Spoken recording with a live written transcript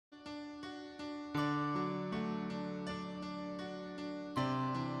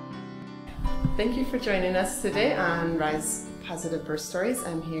Thank you for joining us today on Rise Positive Birth Stories.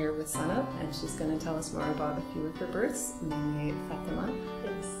 I'm here with Sana, and she's going to tell us more about a few of her births, mainly Fatima.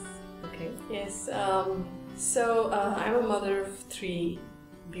 Yes. Okay. Yes. I'm a mother of 3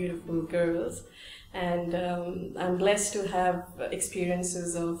 beautiful girls, and I'm blessed to have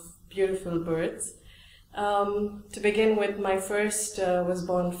experiences of beautiful births. To begin with, my first was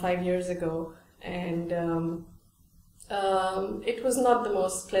born 5 years ago, and it was not the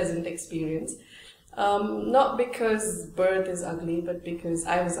most pleasant experience. Not because birth is ugly, but because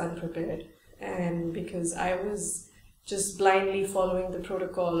I was unprepared, and because I was just blindly following the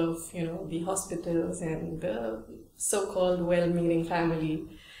protocol of, the hospitals and the so-called well-meaning family.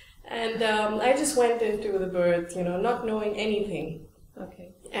 And I just went into the birth, not knowing anything.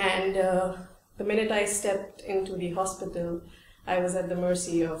 Okay. And the minute I stepped into the hospital, I was at the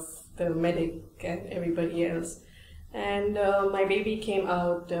mercy of the medic and everybody else. And my baby came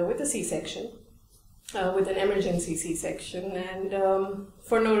out with a C-section, with an emergency C-section, and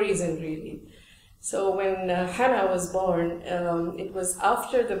for no reason really. So when Hannah was born, it was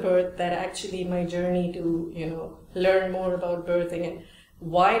after the birth that actually my journey to, learn more about birthing and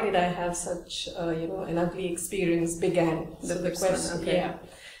why did I have such, an ugly experience began. So the question, okay. Yeah.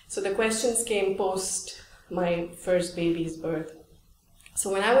 So the questions came post my first baby's birth.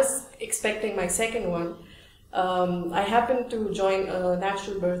 So when I was expecting my second one, I happened to join a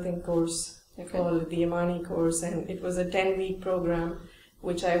natural birthing course called the Imani course, and it was a 10-week program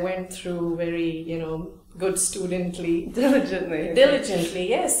which I went through very, good studently. Diligently. Diligently,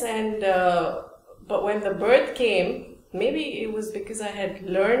 yes. And but when the birth came, maybe it was because I had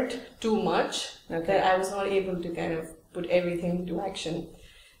learned too much that I was not able to kind of put everything into action.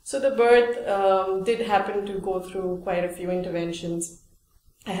 So the birth did happen to go through quite a few interventions.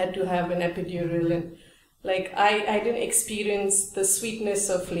 I had to have an epidural, and I didn't experience the sweetness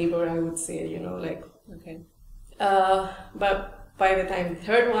of labor, I would say, Okay. But by the time the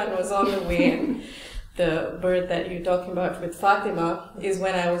third one was on the way, and the birth that you're talking about with Fatima is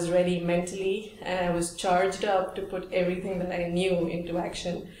when I was ready mentally, and I was charged up to put everything that I knew into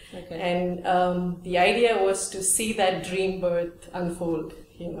action. Okay. And the idea was to see that dream birth unfold,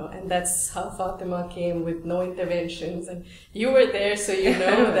 and that's how Fatima came with no interventions. And you were there, so you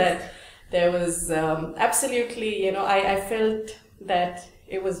know that there was absolutely, I felt that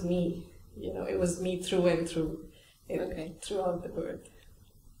it was me, it was me through and through, throughout the birth.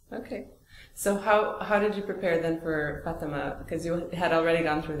 Okay. So how did you prepare then for Fatima? Because you had already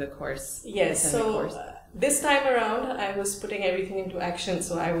gone through the course. Yes, so this time around I was putting everything into action.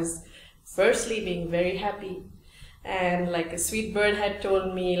 So I was firstly being very happy. And like a sweet bird had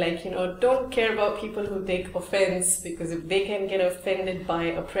told me, don't care about people who take offense, because if they can get offended by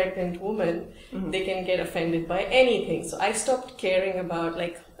a pregnant woman, they can get offended by anything. So I stopped caring about,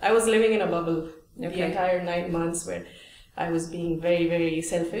 I was living in a bubble the entire 9 months where I was being very, very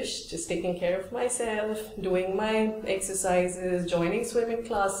selfish, just taking care of myself, doing my exercises, joining swimming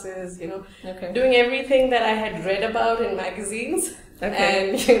classes, doing everything that I had read about in magazines.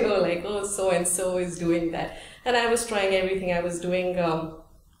 And, oh, so-and-so is doing that. And I was trying everything. I was doing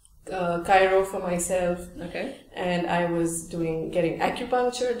chiro for myself. Okay. And I was getting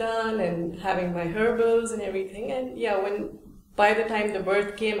acupuncture done and having my herbals and everything. And yeah, by the time the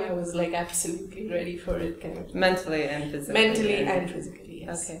birth came, I was absolutely ready for it, kind of. Mentally and physically. Mentally and physically,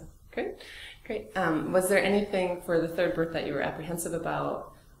 yes. Okay, great. Was there anything for the third birth that you were apprehensive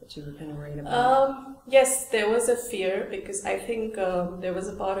about, that you were kind of worried about? Yes, there was a fear, because I think there was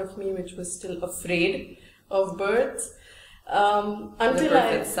a part of me which was still afraid of birth. Until the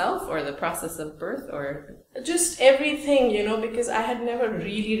birth itself, or the process of birth, or just everything, because I had never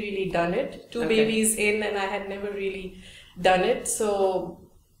really done it. 2 babies in, and I had never really done it. So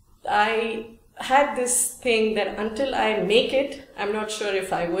I had this thing that until I make it, I'm not sure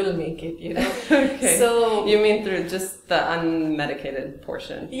if I will make it, Okay. So you mean through just the unmedicated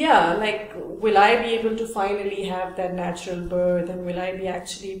portion? Yeah, will I be able to finally have that natural birth, and will I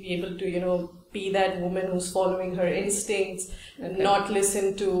actually be able to, be that woman who's following her instincts and not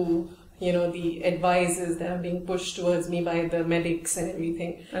listen to, the advices that are being pushed towards me by the medics and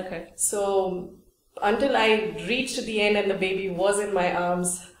everything. Okay. So until I reached the end and the baby was in my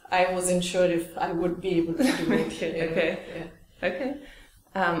arms, I wasn't sure if I would be able to do it. Okay. Yeah. Okay.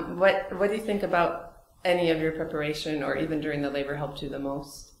 What do you think about any of your preparation, or even during the labor, helped you the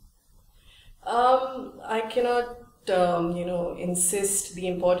most? I cannot, insist the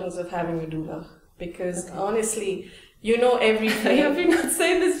importance of having a doula, because honestly, everything. I hope you're not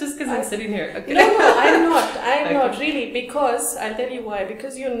saying this just because I'm sitting here. Okay. No, I'm not. I'm not really, because I'll tell you why.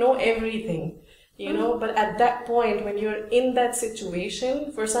 Because you know everything. you know. But at that point, when you're in that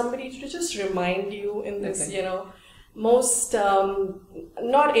situation, for somebody to just remind you in this, you know, most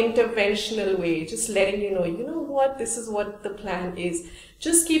not interventional way, just letting you know what, this is what the plan is,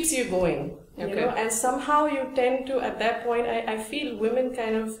 just keeps you going, you know. And somehow you tend to, at that point, I feel women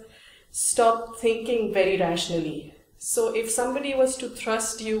kind of stop thinking very rationally. So if somebody was to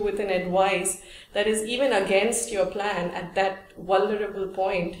thrust you with an advice that is even against your plan at that vulnerable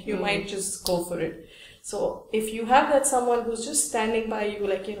point, you might just go for it. So if you have that someone who's just standing by you,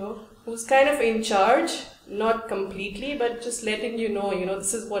 like, you know, who's kind of in charge, not completely, but just letting you know,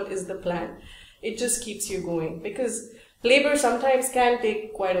 this is what is the plan, it just keeps you going. Because labor sometimes can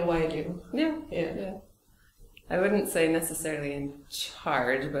take quite a while, you know. Yeah. I wouldn't say necessarily in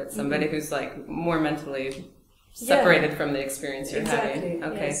charge, but somebody who's like more mentally separated from the experience you're having.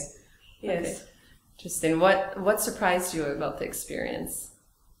 Okay. Yes. Interesting. What surprised you about the experience?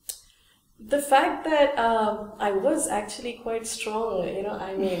 The fact that I was actually quite strong, you know,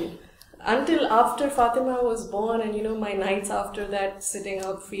 I mean, until after Fatima was born and, you know, my nights after that, sitting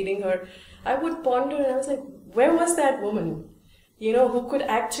up feeding her, I would ponder and I was like, where was that woman? You know, who could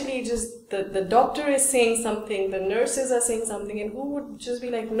actually just, the doctor is saying something, the nurses are saying something, and who would just be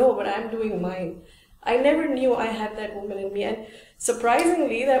like, no, but I'm doing mine. I never knew I had that woman in me. And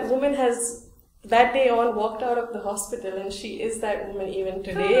surprisingly, that woman has, that day on, walked out of the hospital, and she is that woman even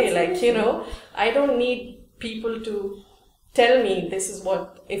today. Like, you know, I don't need people to tell me this is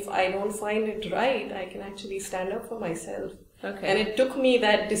what, if I don't find it right, I can actually stand up for myself. And it took me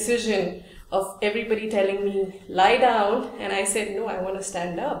that decision of everybody telling me, lie down, and I said, no, I want to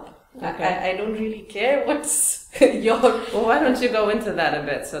stand up. I don't really care what's your... Well, why don't you go into that a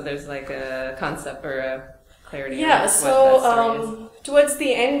bit, so there's like a concept or a clarity. Yeah, so towards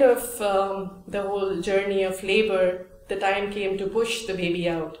the end of the whole journey of labor, the time came to push the baby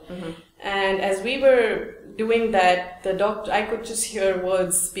out. And as we were doing that, the doctor, I could just hear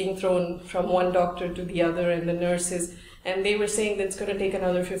words being thrown from one doctor to the other, and the nurses, and they were saying that it's going to take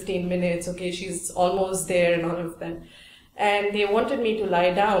another 15 minutes, okay, she's almost there, and all of that. And they wanted me to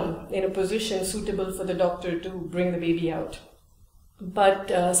lie down in a position suitable for the doctor to bring the baby out.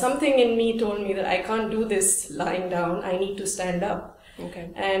 But something in me told me that I can't do this lying down, I need to stand up.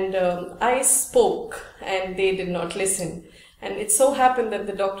 And I spoke, and they did not listen. And it so happened that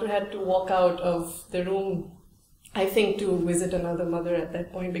the doctor had to walk out of the room, I think, to visit another mother at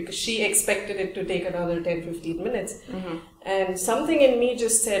that point, because she expected it to take another 10-15 minutes. And something in me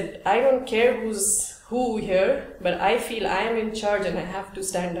just said, I don't care who's who here, but I feel I am in charge and I have to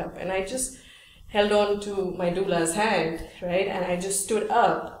stand up. And I just held on to my doula's hand, right? And I just stood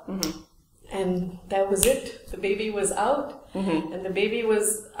up. And that was it. The baby was out. And the baby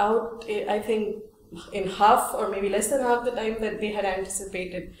was out, I think, in half or maybe less than half the time that they had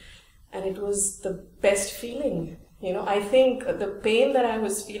anticipated. And it was the best feeling. You know, I think the pain that I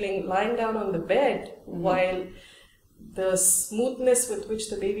was feeling lying down on the bed, while the smoothness with which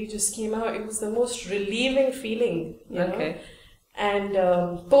the baby just came out, it was the most relieving feeling, you know? And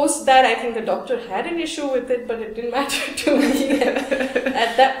post that, I think the doctor had an issue with it, but it didn't matter to me.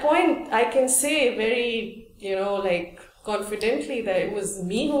 At that point, I can say very, you know, like confidently that it was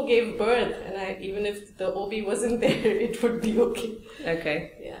me who gave birth, and even if the OB wasn't there, it would be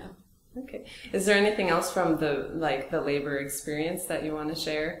okay. Yeah. Okay. Is there anything else from the labor experience that you want to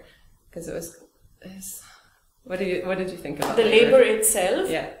share? Because it was what did you think about the labor itself?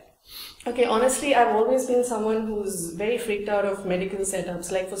 Yeah. Okay, honestly, I've always been someone who's very freaked out of medical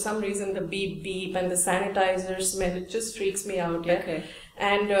setups. Like, for some reason, the beep beep and the sanitizer smell, it just freaks me out. Yeah. Okay.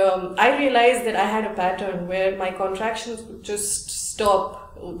 And I realized that I had a pattern where my contractions would just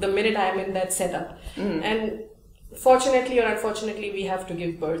stop the minute I'm in that setup. And fortunately or unfortunately, we have to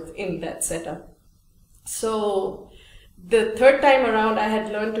give birth in that setup. So the third time around, I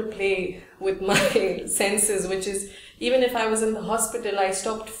had learned to play with my senses, which is, even if I was in the hospital, I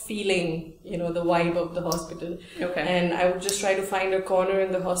stopped feeling, you know, the vibe of the hospital. And I would just try to find a corner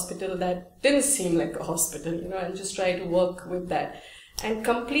in the hospital that didn't seem like a hospital, you know, and just try to work with that and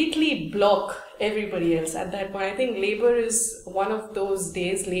completely block everybody else at that point. I think labor is one of those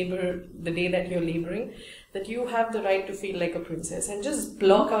days, the day that you're laboring, that you have the right to feel like a princess and just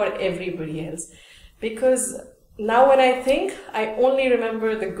block out everybody else. Because now when I think, I only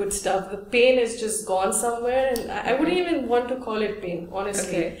remember the good stuff. The pain is just gone somewhere, and I wouldn't even want to call it pain,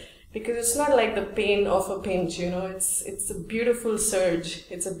 honestly. Because it's not like the pain of a pinch, you know, it's a beautiful surge.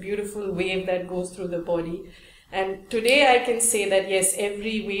 It's a beautiful wave that goes through the body. And today I can say that yes,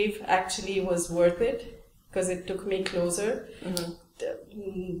 every wave actually was worth it, because it took me closer.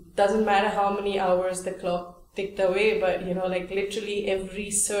 Doesn't matter how many hours the clock ticked away, but you know, like literally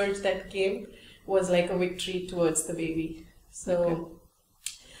every surge that came was like a victory towards the baby. So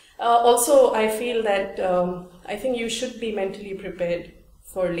also I feel that I think you should be mentally prepared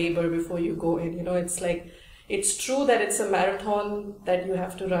for labor before you go in. You know, it's like, it's true that it's a marathon that you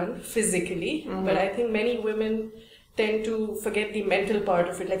have to run physically, but I think many women tend to forget the mental part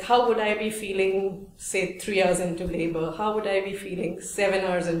of it. Like, how would I be feeling, say, 3 hours into labor? How would I be feeling 7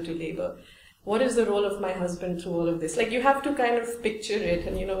 hours into labor? What is the role of my husband through all of this? Like, you have to kind of picture it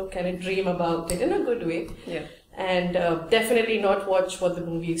and, you know, kind of dream about it in a good way. Yeah. And definitely not watch what the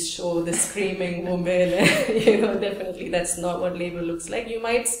movies show, the screaming woman. You know, definitely that's not what labor looks like. You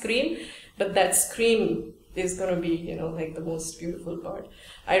might scream, but that scream is going to be, you know, like the most beautiful part.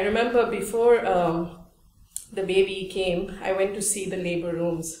 I remember before the baby came, I went to see the labor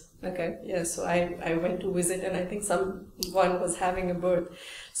rooms. Okay. Yeah, so I went to visit, and I think someone was having a birth.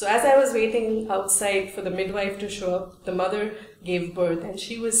 So as I was waiting outside for the midwife to show up, the mother gave birth and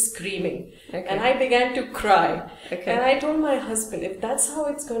she was screaming. Okay. And I began to cry. Okay. And I told my husband, if that's how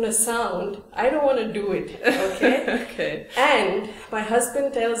it's going to sound, I don't want to do it. Okay? Okay. And my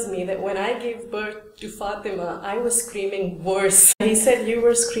husband tells me that when I gave birth to Fatima, I was screaming worse. He said, you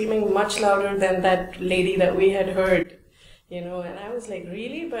were screaming much louder than that lady that we had heard. You know, and I was like,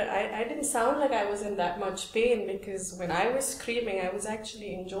 really? But I didn't sound like I was in that much pain, because when I was screaming, I was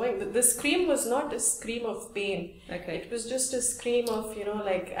actually enjoying. The scream was not a scream of pain. Okay. It was just a scream of, you know,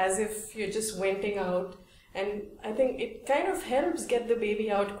 like as if you're just venting out. And I think it kind of helps get the baby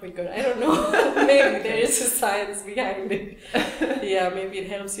out quicker. I don't know. Maybe there is a science behind it. Yeah, maybe it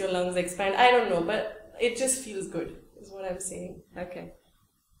helps your lungs expand. I don't know. But it just feels good, is what I'm saying. Okay.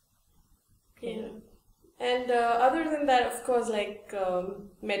 Yeah. And other than that, of course, like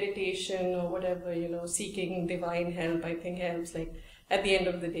meditation or whatever, you know, seeking divine help, I think helps. Like at the end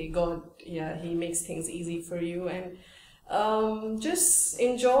of the day, God, yeah, He makes things easy for you. And just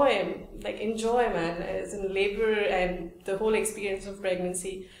enjoy, man, as in labor and the whole experience of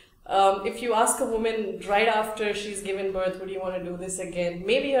pregnancy. If you ask a woman right after she's given birth, would you want to do this again?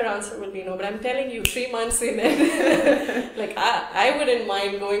 Maybe her answer will be no, but I'm telling you, 3 months in it, like I wouldn't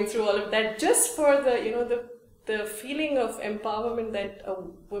mind going through all of that just for the, you know, the feeling of empowerment that a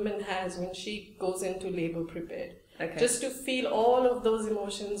woman has when she goes into labor prepared. Okay. Just to feel all of those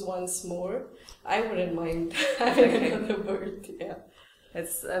emotions once more, I wouldn't mind having another birth, yeah.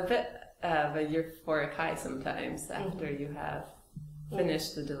 It's a bit of a euphoric high sometimes after you have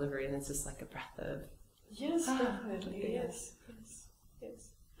finished the delivery, and it's just like a breath of... Yes, definitely, yeah. yes.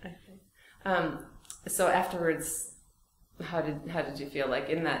 Okay. So afterwards, how did you feel, like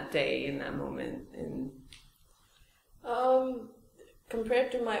in that day, in that moment?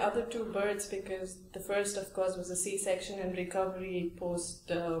 Compared to my other 2 births, because the first, of course, was a C-section, and recovery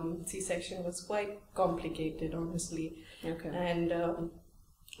post C-section was quite complicated, honestly. Okay. And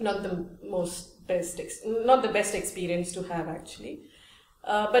not the not the best experience to have, actually.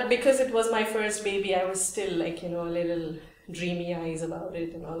 But because it was my first baby, I was still like, you know, a little dreamy eyes about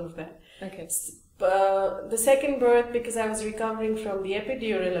it and all of that. Okay. The second birth, because I was recovering from the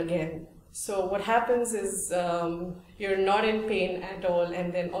epidural again. So what happens is you're not in pain at all,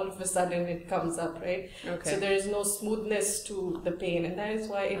 and then all of a sudden it comes up, right? Okay. So there is no smoothness to the pain, and that is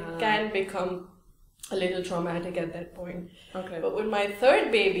why it can become a little traumatic at that point. Okay. But with my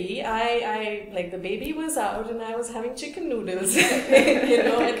third baby, I like, the baby was out and I was having chicken noodles, you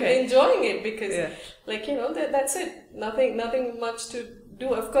know, and enjoying it, because like, you know, that's it. Nothing much to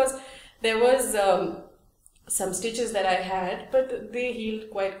do. Of course, there was some stitches that I had, but they healed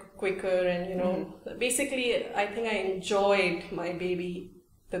quite quicker, and, you know, basically I think I enjoyed my baby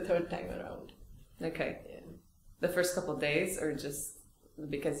the third time around. Okay. Yeah. The first couple of days, or just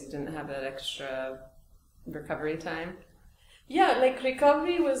because you didn't have that extra recovery time? Yeah, like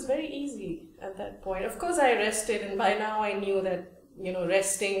recovery was very easy at that point. Of course, I rested, and by now I knew that, you know,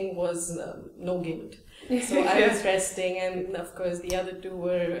 resting was no guilt. So I was resting, and of course the other 2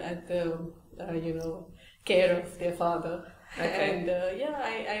 were at the, you know, care of their father. Okay. And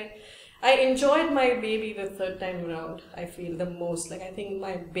I enjoyed my baby the third time around, I feel, the most. Like, I think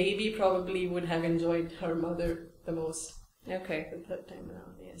my baby probably would have enjoyed her mother the most. Okay. The third time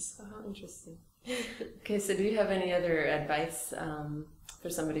around, yes. Interesting. Okay, so do you have any other advice for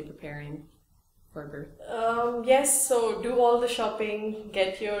somebody preparing for birth? Yes, so do all the shopping,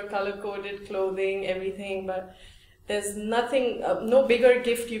 get your color-coded clothing, everything, but there's nothing, no bigger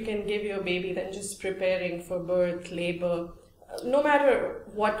gift you can give your baby than just preparing for birth, labor, no matter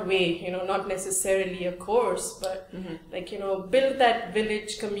what way, you know, not necessarily a course, but like, you know, build that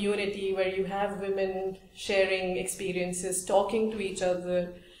village community where you have women sharing experiences, talking to each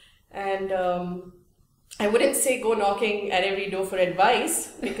other, and I wouldn't say go knocking at every door for advice,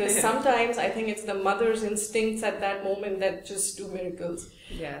 because sometimes I think it's the mother's instincts at that moment that just do miracles.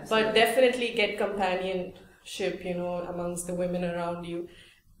 Yeah. But definitely get companionship, you know, amongst the women around you.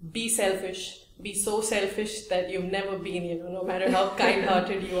 Be selfish. Be so selfish that you've never been, you know, no matter how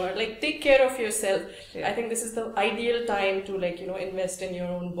kind-hearted you are. Like, take care of yourself. Yeah. I think this is the ideal time to, like, you know, invest in your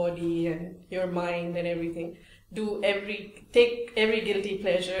own body and your mind and everything. Take every guilty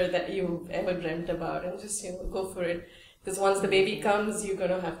pleasure that you've ever dreamt about and just, you know, go for it. Because once the baby comes, you're going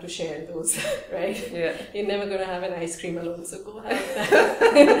to have to share those, right? Yeah. You're never going to have an ice cream alone, so go have that.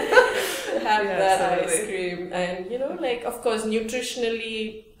 That ice cream. And, you know, like, of course,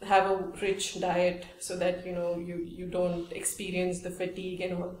 nutritionally, have a rich diet so that, you know, you don't experience the fatigue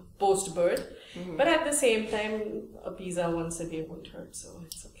and all post-birth. Mm-hmm. But at the same time, a pizza once a day won't hurt, so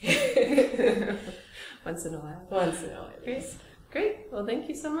it's okay. Once in a while. Once in a while. Great. Great. Well, thank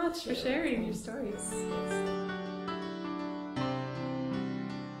you so much for sharing your stories.